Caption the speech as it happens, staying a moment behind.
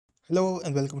Hello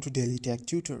and welcome to Daily Tech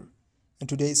Tutor. In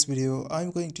today's video, I'm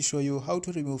going to show you how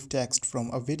to remove text from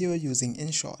a video using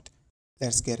InShot.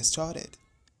 Let's get started.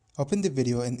 Open the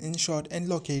video in InShot and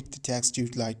locate the text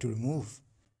you'd like to remove.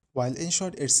 While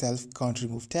InShot itself can't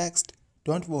remove text,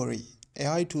 don't worry,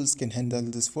 AI tools can handle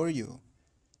this for you.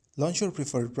 Launch your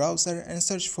preferred browser and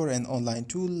search for an online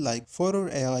tool like Tutor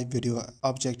AI Video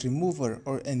Object Remover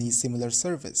or any similar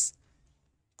service.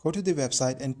 Go to the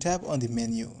website and tap on the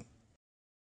menu.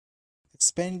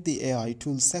 Expand the AI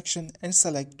Tools section and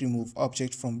select Remove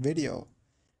Object from Video.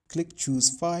 Click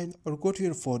Choose File or go to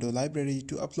your photo library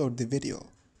to upload the video.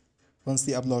 Once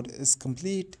the upload is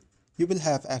complete, you will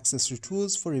have access to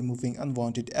tools for removing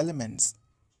unwanted elements.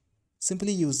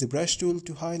 Simply use the brush tool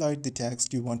to highlight the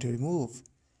text you want to remove.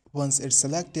 Once it's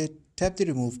selected, tap the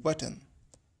Remove button.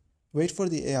 Wait for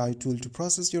the AI tool to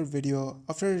process your video.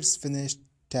 After it's finished,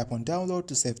 tap on Download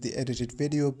to save the edited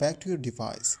video back to your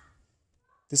device.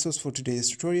 This was for today's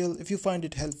tutorial. If you find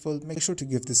it helpful, make sure to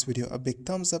give this video a big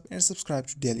thumbs up and subscribe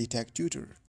to Daily Tech Tutor.